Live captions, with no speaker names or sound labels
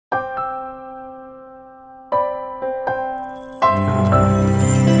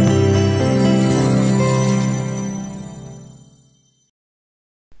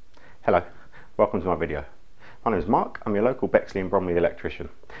welcome to my video. My name is Mark, I'm your local Bexley and Bromley electrician,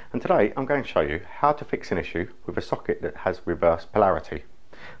 and today I'm going to show you how to fix an issue with a socket that has reverse polarity.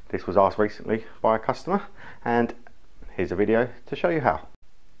 This was asked recently by a customer, and here's a video to show you how.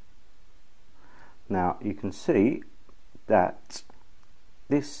 Now you can see that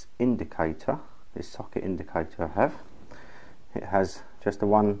this indicator, this socket indicator I have, it has just a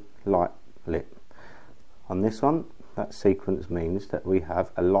one light lit. On this one, that sequence means that we have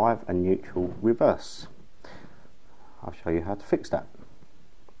a live and neutral reverse. I'll show you how to fix that.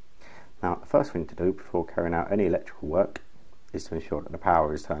 Now, the first thing to do before carrying out any electrical work is to ensure that the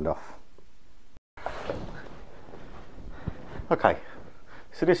power is turned off. Okay,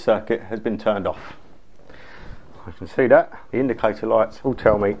 so this circuit has been turned off. I can see that the indicator lights all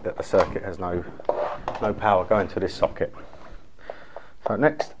tell me that the circuit has no power going to this socket. So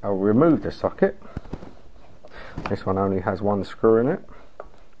next I'll remove the socket. This one only has one screw in it.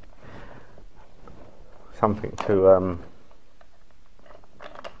 Something to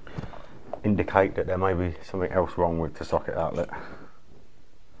indicate that there may be something else wrong with the socket outlet.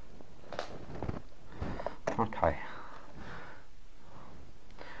 Okay.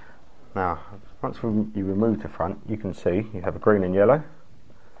 Now, once you remove the front, you can see you have a green and yellow.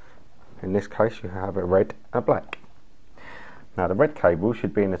 In this case, you have a red and a black. Now, the red cable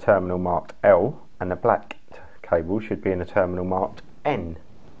should be in the terminal marked L, and the black cable should be in the terminal marked N.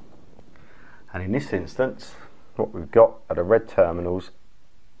 And in this instance, what we've got are the red terminals.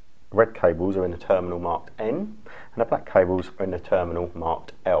 Red cables are in the terminal marked N, and the black cables are in the terminal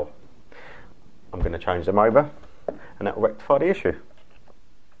marked L. I'm going to change them over, and that will rectify the issue.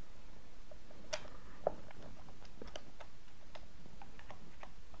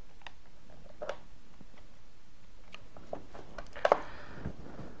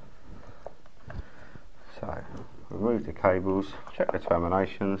 So, remove the cables, check the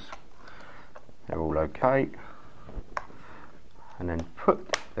terminations, they're all okay, and then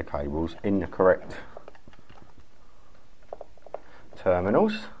put the cables in the correct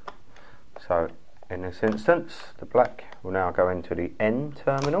terminals. So in this instance, the black will now go into the N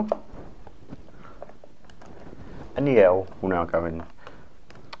terminal, and the L will now go in,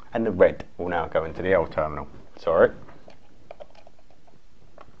 and the red will now go into the L terminal. Sorry.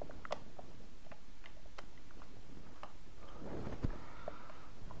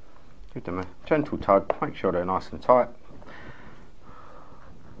 Give them a gentle tug, make sure they're nice and tight.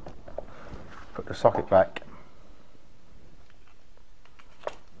 Put the socket back.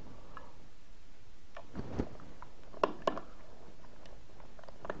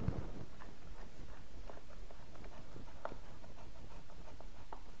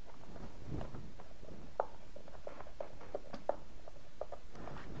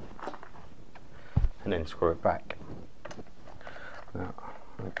 And then screw it back. Now,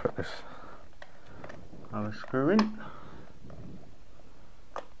 let me put this other screw in.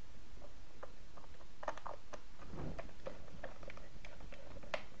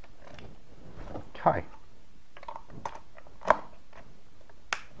 Okay.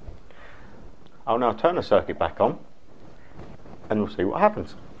 I'll now turn the circuit back on and we'll see what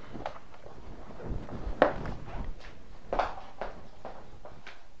happens.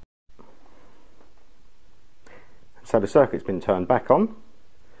 So the circuit's been turned back on,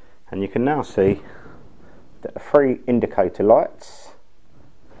 and you can now see that the three indicator lights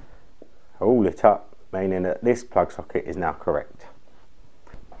are all lit up, meaning that this plug socket is now correct.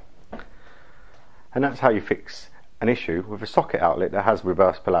 And that's how you fix an issue with a socket outlet that has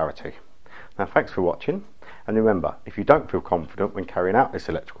reverse polarity. Now, thanks for watching, and remember, if you don't feel confident when carrying out this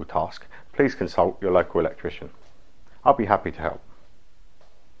electrical task, please consult your local electrician. I'll be happy to help.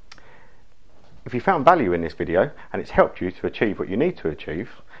 If you found value in this video and it's helped you to achieve what you need to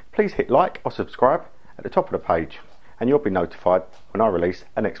achieve, please hit like or subscribe at the top of the page, and you'll be notified when I release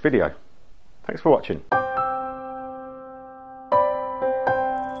a next video. Thanks for watching.